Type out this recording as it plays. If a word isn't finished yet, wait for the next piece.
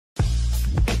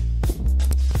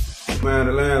Man,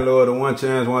 the landlord of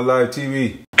 1Chance, 1Life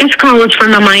TV. This call is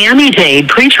from the Miami-Dade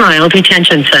Pretrial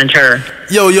Detention Center.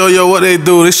 Yo, what they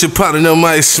do? This shit partner them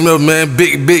Mike Smith, man.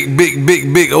 Big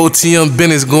OTM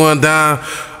business going down.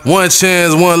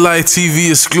 1Chance, 1Life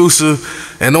TV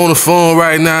exclusive. And on the phone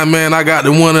right now, man, I got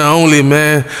the one and only,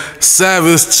 man.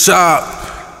 Savage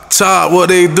Chop, what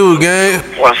they do, gang?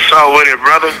 What's up with it,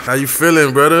 brother? How you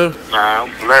feeling, brother? Nah,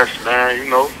 I'm blessed, man. You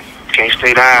know, can't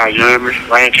stay down, you hear me?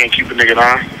 Rain can't keep a nigga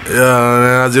down. Yeah,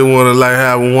 man, I just want to, like,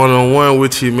 have a one-on-one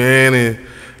with you, man, and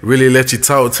really let you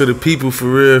talk to the people for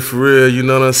real, you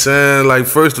know what I'm saying? Like,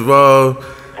 first of all,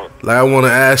 like, I want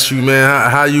to ask you, man,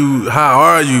 how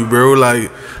are you, bro? Like,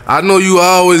 I know you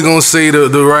always gonna say the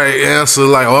right answer,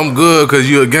 like, oh, I'm good because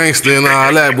you a gangster and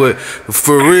all that, but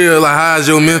for real, like, how's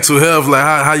your mental health? Like,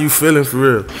 how you feeling for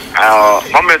real?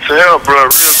 My mental health, bro, real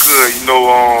good. You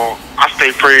know, I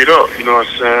stay prayed up, you know what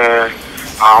I'm saying?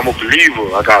 I'm a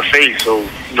believer. I got faith, so,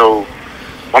 you know,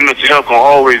 my mental health gonna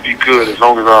always be good as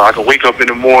long as I can wake up in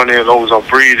the morning, as long as I'm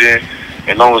breathing,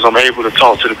 as long as I'm able to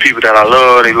talk to the people that I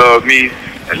love, they love me,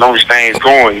 as long as things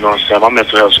going, you know what I'm saying? My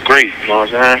mental health's great, you know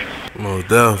what I'm saying? No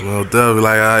doubt.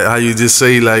 Like, how you just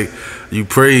say, like, you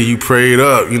prayed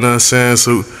up, you know what I'm saying?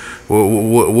 So,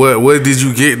 what did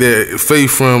you get that faith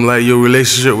from, like, your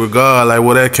relationship with God, like,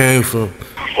 where that came from?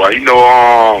 Well, you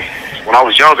know, when I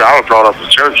was younger, I was brought up in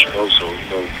church, you know, so, you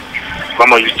know,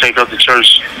 Mama used to take us to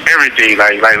church every day,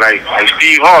 like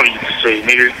Steve Harvey used to say,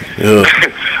 nigga.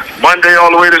 Yeah. Monday all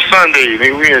the way to Sunday,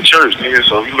 nigga, we in church, nigga.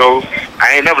 So, you know,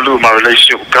 I ain't never lose my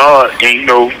relationship with God. And, you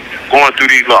know, going through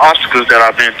these little obstacles that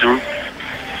I've been through,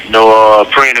 you know,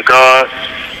 praying to God,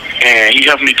 and he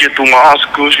helped me get through my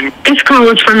obstacles. This call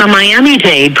is from the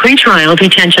Miami-Dade Pretrial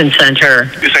Detention Center.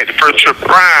 This ain't the first trip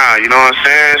around, you know what I'm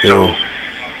saying? Yeah.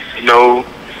 So, you know,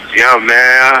 yeah,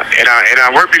 man, and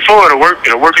I worked before,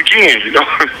 it'll work again, you know.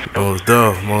 Most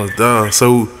done.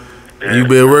 So, yeah. You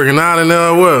been working out in there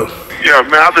or what? Yeah,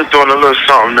 man, I've been doing a little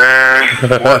something,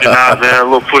 man. Working out, man, a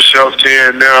little push-ups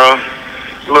here and there,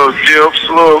 little dips,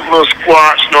 little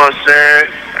squats, you know what I'm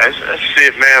saying? That's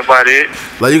it, man, about it.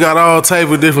 Like, you got all type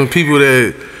of different people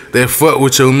that fuck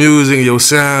with your music, your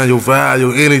sound, your vibe,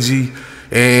 your energy,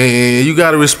 and you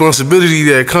got a responsibility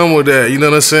that come with that, you know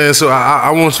what I'm saying? So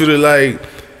I want you to, like,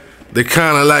 they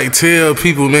kind of, like, tell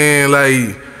people, man,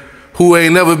 like, who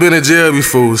ain't never been in jail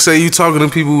before. Say you talking to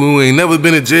people who ain't never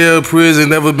been in jail, prison,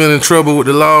 never been in trouble with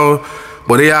the law,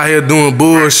 but they out here doing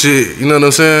bullshit, you know what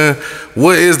I'm saying?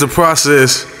 What is the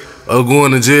process of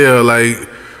going to jail? Like,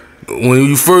 when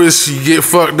you first get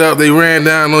fucked up, they ran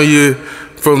down on you.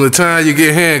 From the time you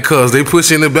get handcuffs, they put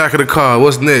you in the back of the car.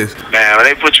 What's next? Man, when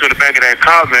they put you in the back of that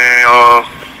car, man,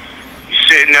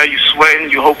 sitting there, you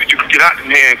sweating, you hope that you can get out the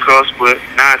handcuffs, but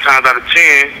 9 times out of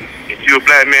 10, if you're a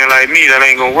black man like me, that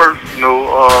ain't gonna work, you know.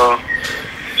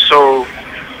 So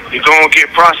you're gonna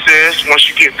get processed. Once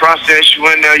you get processed, you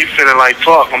in there, you feeling like,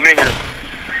 fuck, I'm in here.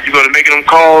 You're gonna make them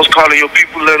calls, calling your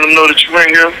people, letting them know that you're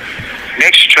in here.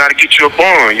 Next, you try to get you a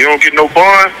bond. You don't get no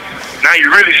bond, now you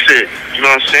really sick. You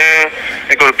know what I'm saying?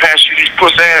 They're gonna pass you these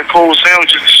pussy-ass cold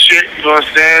sandwiches and shit. You know what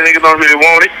I'm saying? Niggas don't really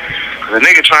want it. Cause the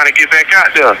nigga trying to get back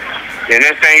out there. And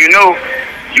next thing you know,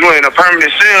 you in a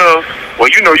permanent cell. Well,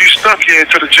 you know you stuck here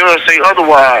until the judge say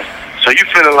otherwise. So you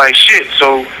feeling like shit.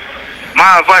 So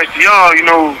my advice to y'all, you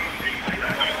know,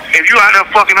 if you out there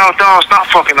fucking out dog, stop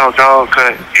fucking out dog,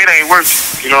 cause it ain't worth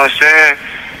it. You know what I'm saying?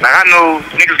 Like, I know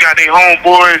niggas got their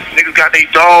homeboys, niggas got their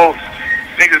dogs,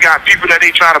 niggas got people that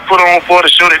they try to put on for to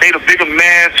show that they the bigger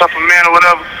man, tougher man or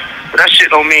whatever. But that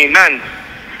shit don't mean nothing.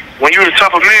 When you the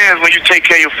tougher man is when you take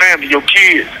care of your family, your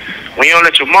kids. When you don't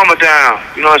let your mama down,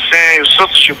 you know what I'm saying? Your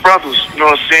sisters, your brothers, you know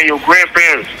what I'm saying? Your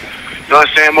grandparents, you know what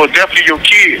I'm saying? Most definitely your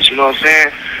kids, you know what I'm saying?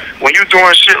 When you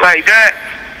doing shit like that,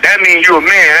 that means you a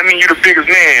man. That means you the biggest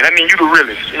man. That means you the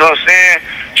realest, you know what I'm saying?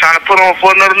 Trying to put on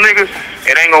for another nigga,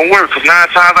 it ain't gonna work. Cause 9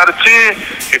 times out of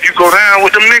 10, if you go down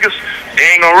with them niggas, they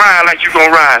ain't gonna ride like you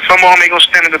gonna ride. Some of them ain't gonna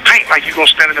stand in the paint like you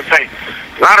gonna stand in the paint.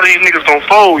 A lot of these niggas gonna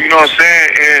fold, you know what I'm saying?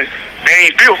 And they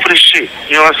ain't built for this shit,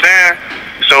 you know what I'm saying?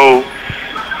 So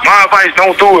my advice,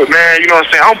 don't do it, man. You know what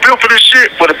I'm saying? I'm built for this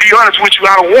shit, but to be honest with you,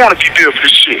 I don't want to be built for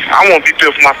this shit. I want to be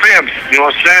built for my family. You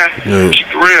know what I'm saying? Yeah. Keep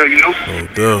it real, you know? Oh,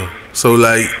 duh. So,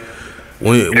 like,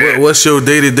 what's your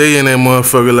day-to-day in that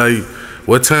motherfucker? Like,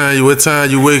 what time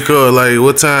you wake up? Like,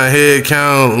 what time head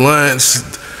count, lunch,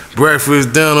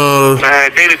 breakfast, dinner? Man,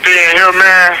 day-to-day in here,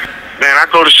 man, I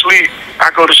go to sleep.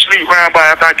 I go to sleep round by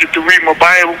after I get to read my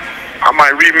Bible. I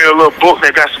might read me a little book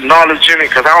that got some knowledge in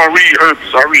it, because I don't read herbs.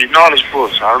 I read knowledge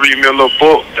books. I read me a little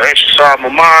book to exercise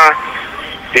my mind.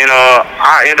 Then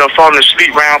I end up falling asleep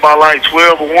around by like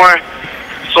 12 or 1.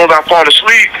 As soon as I fall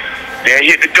asleep, They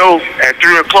hit the door at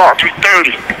 3 o'clock,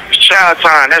 3:30. It's child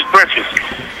time. That's breakfast.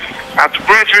 After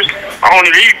breakfast, I don't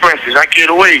even eat breakfast. I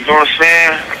get away. You know what I'm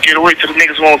saying? I get away till the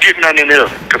niggas won't get nothing in there,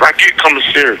 cause I get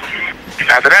commissary.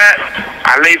 After that,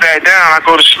 I lay back down. I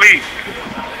go to sleep.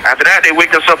 After that, they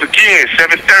wake us up again.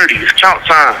 7:30. It's count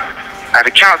time. At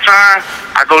the count time,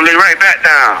 I go lay right back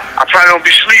down. I probably don't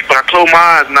be asleep, but I close my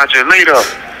eyes and I just lay up.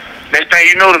 Next thing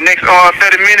you know, the next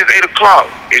 30 minutes, 8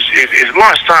 o'clock, it's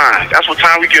lunch time. That's what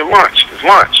time we get lunch. It's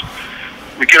lunch.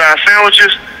 We get our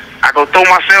sandwiches. I go throw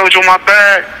my sandwich on my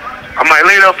bag. I might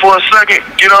lay there for a second,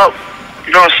 get up,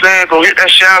 you know what I'm saying, go hit that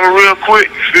shower real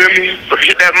quick, you feel me?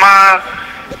 Hit that mile,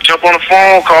 jump on the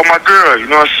phone, call my girl, you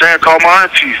know what I'm saying, call my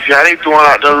auntie, see how they doing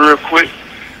out there real quick.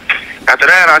 After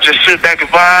that, I just sit back and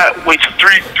vibe, wait till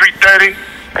 3:30,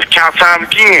 that's count time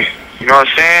again, you know what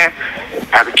I'm saying?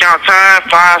 After count time,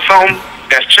 5 something,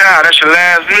 that's child, that's your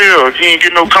last meal. If you ain't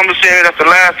get no commissary, that's the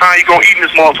last time you gonna eat in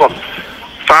this motherfucker.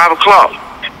 5 o'clock,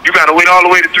 you gotta wait all the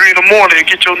way to 3 in the morning to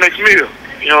get your next meal.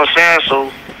 You know what I'm saying?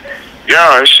 So,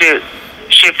 yeah, shit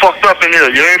fucked up in here,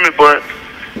 you hear me? But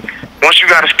once you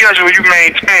got a schedule, you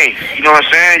maintain. You know what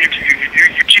I'm saying? You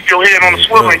keep your head on the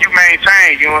swivel and you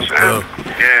maintain, you know what I'm saying?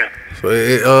 Yeah.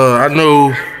 So, I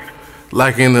know,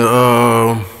 like in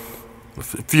the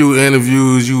few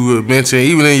interviews you would mention,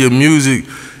 even in your music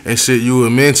and shit, you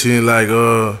would mention like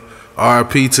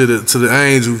R.I.P. to the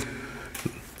angel,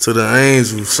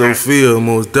 Sophia,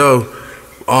 most dope.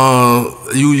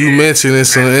 You mentioned in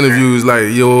some interviews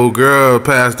like your old girl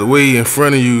passed away in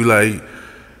front of you. Like,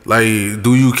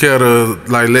 do you care to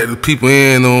like let the people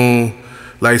in on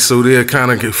like so they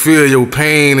kind of can feel your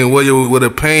pain and where the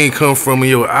pain come from in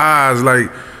your eyes?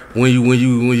 Like when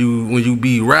you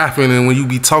be rapping and when you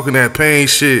be talking that pain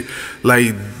shit,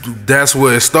 like that's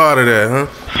where it started at, huh?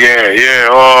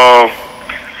 Yeah.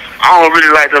 I don't really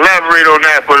like to elaborate on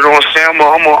that, but you know what I'm saying?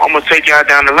 I'm gonna take y'all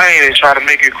down the lane and try to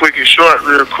make it quick and short,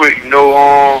 real quick. You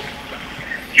know,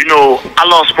 I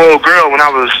lost my old girl when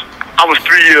I was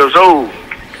 3 years old.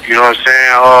 You know what I'm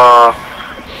saying?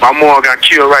 My mom got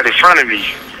killed right in front of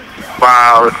me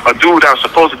by a dude that was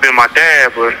supposed to be my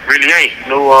dad, but really ain't.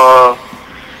 You know,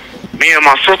 me and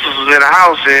my sisters was in the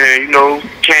house, and you know,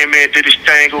 came in, did his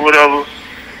thing or whatever,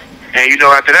 and you know,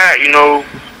 after that, you know,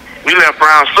 we left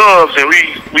Brown Subs and we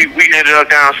ended up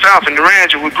down south in the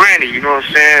Ranger with Granny, you know what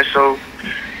I'm saying? So,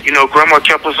 you know, Grandma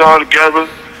kept us all together,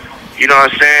 you know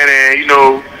what I'm saying? And, you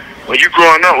know, when you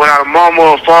growing up without a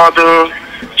mama or father,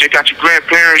 you got your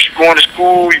grandparents, you going to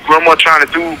school, your grandma trying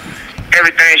to do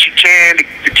everything she can to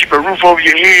keep a roof over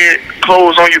your head,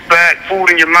 clothes on your back, food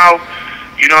in your mouth,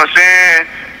 you know what I'm saying?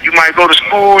 You might go to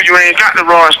school, you ain't got the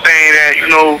raw stain that, you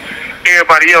know,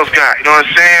 everybody else got, you know what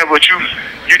I'm saying? But you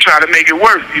try to make it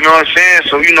work, you know what I'm saying?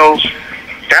 So, you know,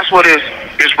 that's what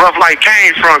this rough life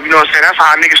came from, you know what I'm saying? That's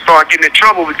how niggas start getting in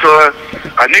trouble, because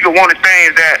a nigga wanted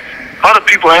things that other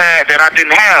people had that I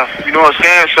didn't have, you know what I'm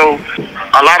saying? So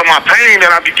a lot of my pain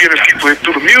that I be giving people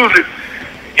through the music,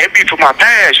 it be for my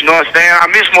past, you know what I'm saying? I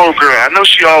miss my old girl. I know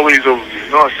she always over me,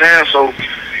 you know what I'm saying? So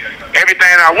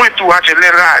everything I went through, I just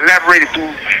let it out, elaborated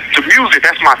through to music.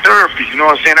 That's my therapy, you know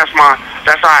what I'm saying? That's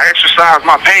how I exercise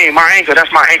my pain, my anger. That's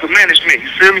my anger management, you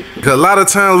feel me? Cause a lot of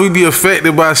times we be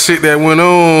affected by shit that went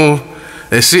on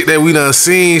and shit that we done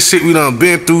seen, shit we done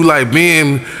been through, like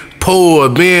being poor,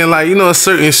 being like, you know,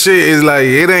 certain shit is like,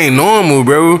 it ain't normal,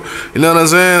 bro. You know what I'm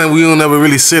saying? And we don't never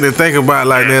really sit and think about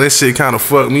like, man, this shit kind of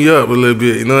fucked me up a little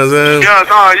bit, you know what I'm saying? Yeah,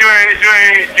 no, you ain't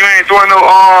doing no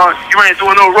wrong,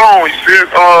 you feel?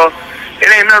 It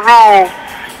ain't nothing wrong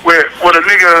with a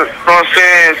nigga, you know what I'm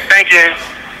saying, thinking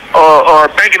or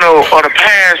thinking of the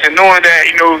past and knowing that,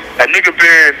 you know, a nigga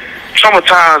been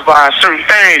traumatized by certain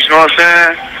things, you know what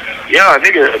I'm saying? Yeah, a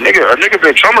nigga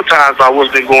been traumatized by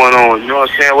what's been going on, you know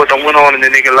what I'm saying? What done went on in the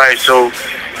nigga life. So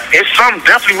it's something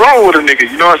definitely wrong with a nigga,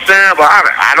 you know what I'm saying? But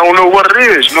I don't know what it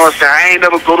is, you know what I'm saying? I ain't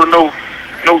never go to no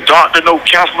doctor, no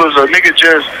counselors, or nigga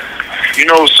just, you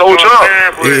know, soldier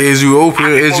up. Is you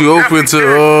open to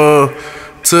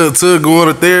going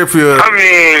to therapy? I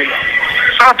mean,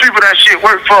 some people that shit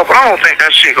work for, but I don't think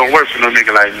that shit gonna work for no nigga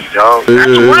like me, dog.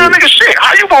 That's a real nigga shit.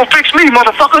 How you gonna fix me,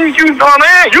 motherfucker? You know what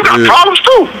I mean? You got problems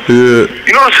too. Yeah.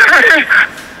 You know what I'm saying?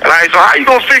 Like, so how you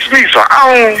gonna fix me? So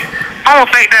I don't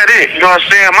think that it. You know what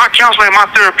I'm saying? My counseling, my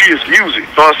therapy is music.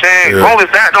 You know what I'm saying? As long as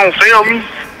that don't fail me,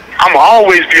 I'ma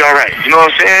always be alright. You know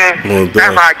what I'm saying?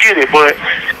 That's how I get it. But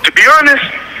to be honest,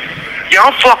 yeah,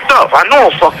 I'm fucked up. I know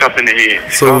I'm fucked up in the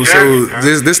head. So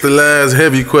this the last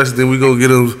heavy question. Then we gonna get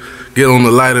on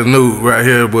the lighter note right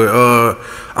here. But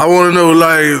I want to know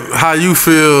like how you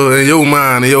feel in your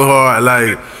mind, in your heart,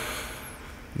 like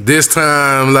this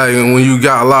time, like when you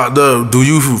got locked up, do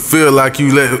you feel like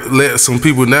you let some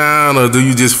people down, or do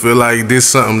you just feel like this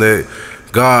something that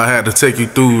God had to take you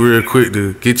through real quick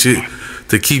to get you,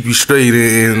 to keep you straight,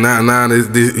 and now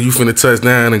you finna touch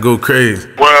down and go crazy?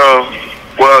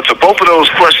 Well, to both of those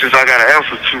questions, I got an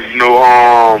answer to. You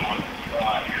know,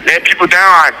 let people down.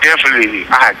 I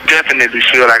definitely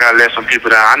feel like I let some people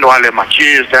down. I know I let my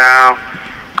kids down.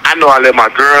 I know I let my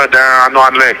girl down. I know I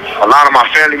let a lot of my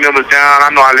family members down. I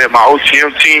know I let my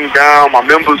OTM team down, my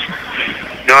members.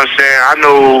 You know what I'm saying? I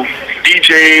know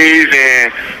DJs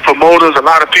and promoters, a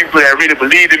lot of people that really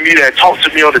believe in me, that talk to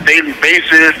me on a daily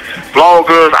basis,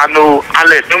 bloggers. I know I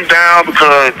let them down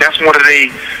because that's one of their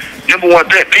number one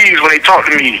pet peeves when they talk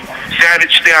to me.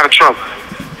 Savage, stay out of trouble.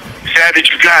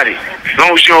 Savage, you got it. As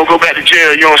long as you don't go back to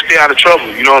jail, you don't stay out of trouble.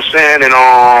 You know what I'm saying? And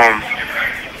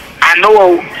I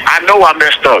know I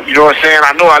messed up. You know what I'm saying?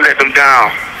 I know I let them down.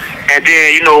 And then,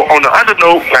 you know, on the other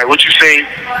note, like what you say,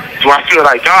 do I feel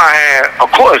like God had?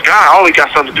 Of course, God always got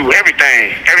something to do with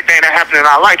everything. Everything that happened in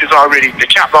our life is already, the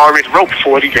chapter already wrote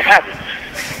before it even happened.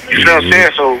 You feel what I'm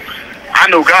saying? So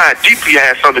I know God deeply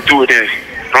had something to do with this.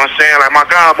 You know what I'm saying? Like my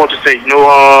God wanted to say, you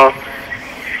know,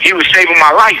 He was saving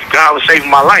my life. God was saving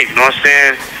my life. You know what I'm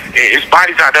saying? His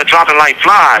body's out there dropping like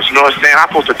flies. You know what I'm saying? I'm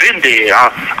supposed to have been there.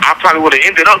 I probably would have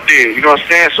ended up there. You know what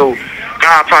I'm saying? So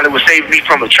God probably would save me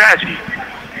from a tragedy.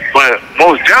 But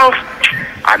most deaf,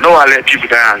 I know I let people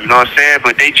down. You know what I'm saying?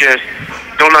 But they just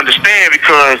don't understand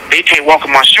because they can't walk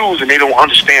in my shoes and they don't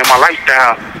understand my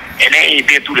lifestyle. And they ain't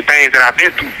been through the things that I've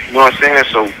been through. You know what I'm saying?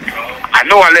 So I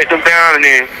know I let them down, and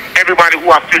then everybody who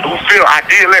feel I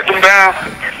did let them down,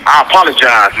 I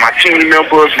apologize. My team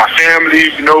members, my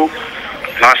family, you know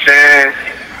what I'm saying?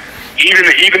 Even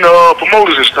the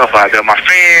promoters and stuff out there, my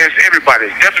fans, everybody,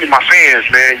 definitely my fans,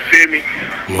 man, you feel me?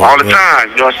 All the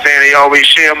time, you know what I'm saying? They always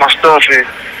share my stuff and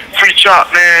free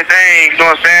chop, man, dang, you know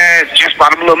what I'm saying? Just by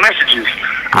them little messages.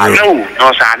 I know, you know what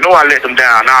I'm saying? I know I let them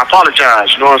down. Now I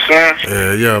apologize, you know what I'm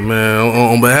saying? Yeah, man.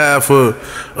 On behalf of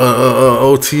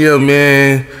OTM,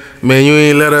 man, you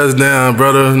ain't let us down,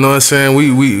 brother. You know what I'm saying?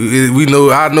 We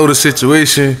know, I know the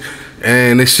situation,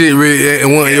 and the shit really it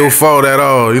wasn't your fault at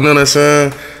all. You know what I'm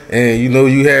saying? And you know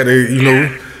you had to, you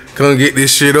know, come get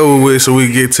this shit over with so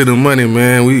we get to the money,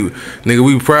 man. Nigga,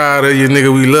 we proud of you,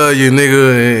 nigga. We love you,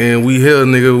 nigga, and we here,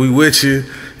 nigga. We with you,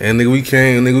 and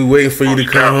nigga, we waiting for you to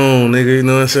come home, nigga. You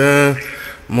know what I'm saying?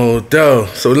 More dope.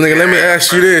 So nigga, let me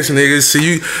ask you this, nigga. So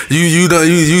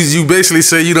you basically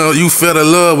say you fell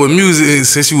in love with music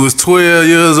since you was 12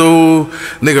 years old,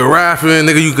 nigga, rapping,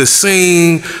 nigga, you could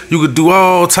sing, you could do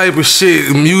all type of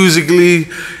shit musically,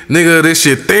 nigga, this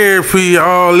shit therapy,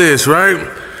 all this, right?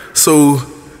 So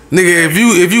nigga,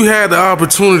 if you had the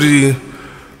opportunity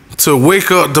to wake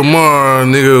up tomorrow,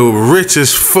 nigga, rich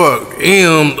as fuck,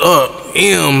 M's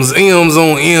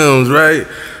on M's, right?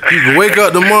 You can wake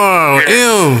up tomorrow,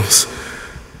 M's.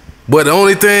 But the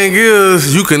only thing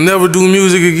is, you can never do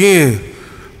music again.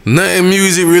 Nothing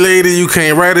music related. You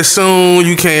can't write a song,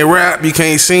 you can't rap, you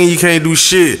can't sing, you can't do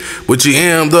shit. But you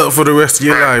amped up for the rest of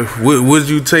your life. Would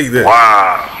you take that?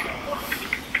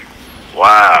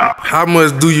 Wow. How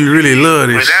much do you really love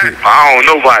this shit? I don't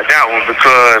know about that one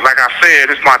because, like I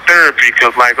said, it's my therapy.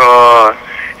 Because, like,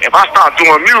 if I start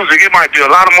doing music, it might be a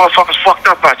lot of motherfuckers fucked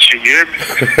up out you hear me?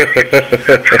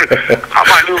 I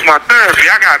might lose my therapy.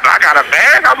 I got a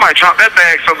bag. I might drop that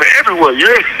bag somewhere everywhere,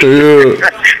 yeah.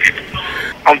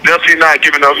 I'm definitely not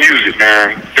giving up music,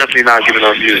 man. Definitely not giving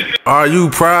up music. Are you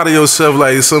proud of yourself?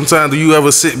 Like, sometimes do you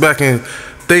ever sit back and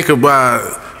think about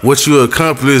what you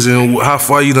accomplished and how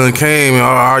far you done came, and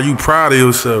are you proud of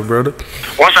yourself, brother?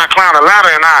 Once I climb the ladder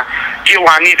and I get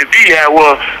where I need to be at,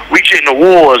 well, we getting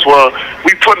awards, well,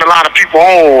 we putting a lot of people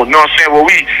on, you know what I'm saying? Well,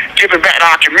 we giving back to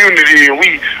our community and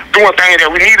we doing things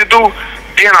that we need to do,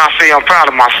 then I say I'm proud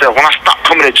of myself. When I stop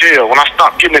coming to jail, when I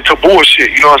stop getting into bullshit,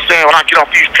 you know what I'm saying? When I get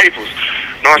off these papers,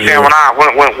 you know what I'm saying? When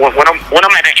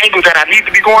I'm at the angle that I need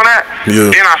to be going at,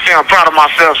 then I say I'm proud of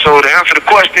myself. So to answer the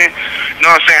question, you know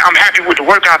what I'm saying? I'm happy with the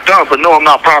work I've done, but no, I'm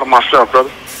not proud of myself,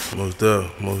 brother. Most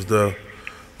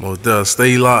deaf.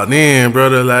 Stay locked in,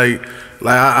 brother. Like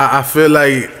I feel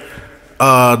like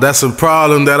that's a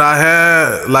problem that I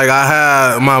had. Like I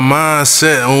had my mind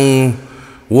set on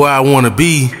where I want to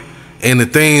be and the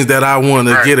things that I want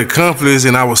to get accomplished,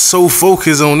 and I was so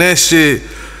focused on that shit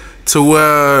to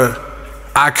where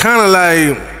I kind of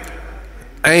like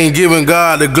I ain't giving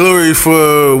God the glory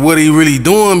for what he really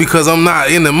doing because I'm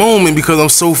not in the moment, because I'm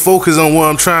so focused on where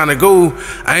I'm trying to go.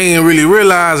 I ain't really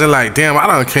realizing, like, damn, I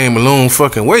done came a long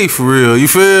fucking way for real. You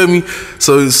feel me?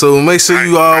 So make sure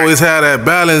you always have that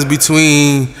balance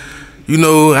between, you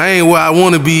know, I ain't where I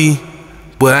want to be,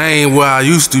 but I ain't where I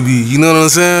used to be. You know what I'm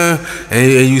saying?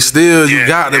 And you still, you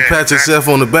got to pat yourself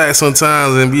on the back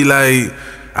sometimes and be like,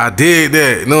 I did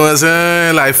that. You know what I'm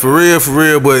saying? Like for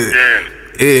real. But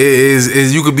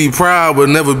is you could be proud but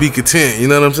never be content. You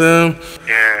know what I'm saying?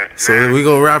 Yeah. So we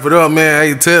gonna wrap it up, man. I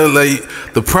can tell, like,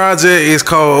 the project is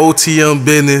called OTM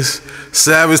Business.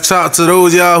 Savage Chop to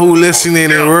those y'all who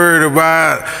listening and worried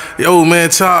about, yo, man,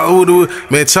 Chop,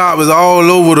 Chop is all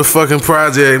over the fucking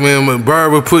project, man.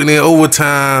 Barber putting in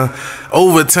overtime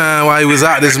while he was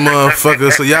out this motherfucker.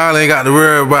 So y'all ain't got to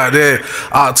worry about that.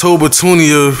 October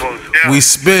 20th, we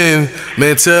spin.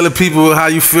 Man, tell the people how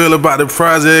you feel about the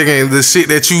project and the shit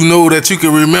that you know that you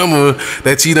can remember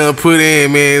that you done put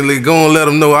in, man. Like, go and let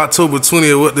them know October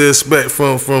 20th what to expect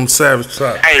from Savage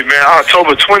Chop. Hey, man,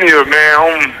 October 20th,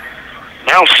 man,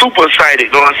 I'm super excited,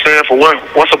 you know what I'm saying, for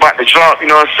what's about to drop, you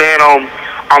know what I'm saying.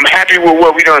 I'm happy with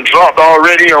what we done dropped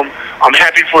already. I'm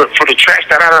happy for the tracks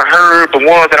that I done heard, the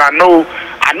ones that I know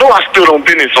I stood on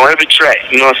business on every track,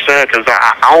 you know what I'm saying, because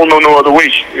I don't know no other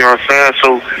way, you know what I'm saying.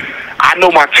 So I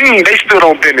know my team, they stood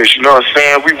on business, you know what I'm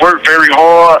saying. We worked very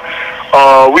hard.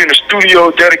 We in the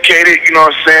studio dedicated, you know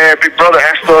what I'm saying. Big brother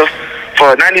asked us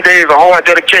for 90 days of hard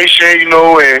dedication, you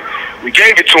know, and we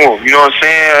gave it to him, you know what I'm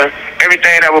saying.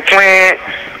 Everything that was planned,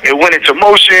 it went into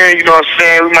motion, you know what I'm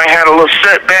saying. We might have a little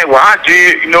setback, well, I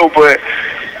did, you know, but,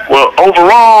 well,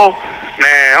 overall,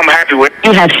 man, I'm happy with it.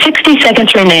 You have 60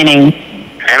 seconds remaining.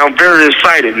 And I'm very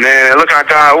excited, man. Look how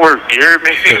God worked, you hear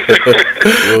me?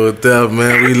 Well, that,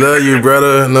 man, we love you,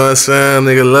 brother. Know what I'm saying?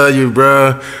 Nigga, love you,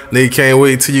 bro. Nigga, can't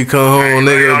wait till you come home,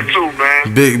 nigga. Too,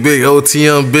 man. Big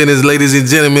OTM business, ladies and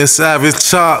gentlemen. Savage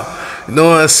Chop. You know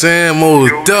what I'm saying?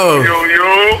 Most dub. Yo.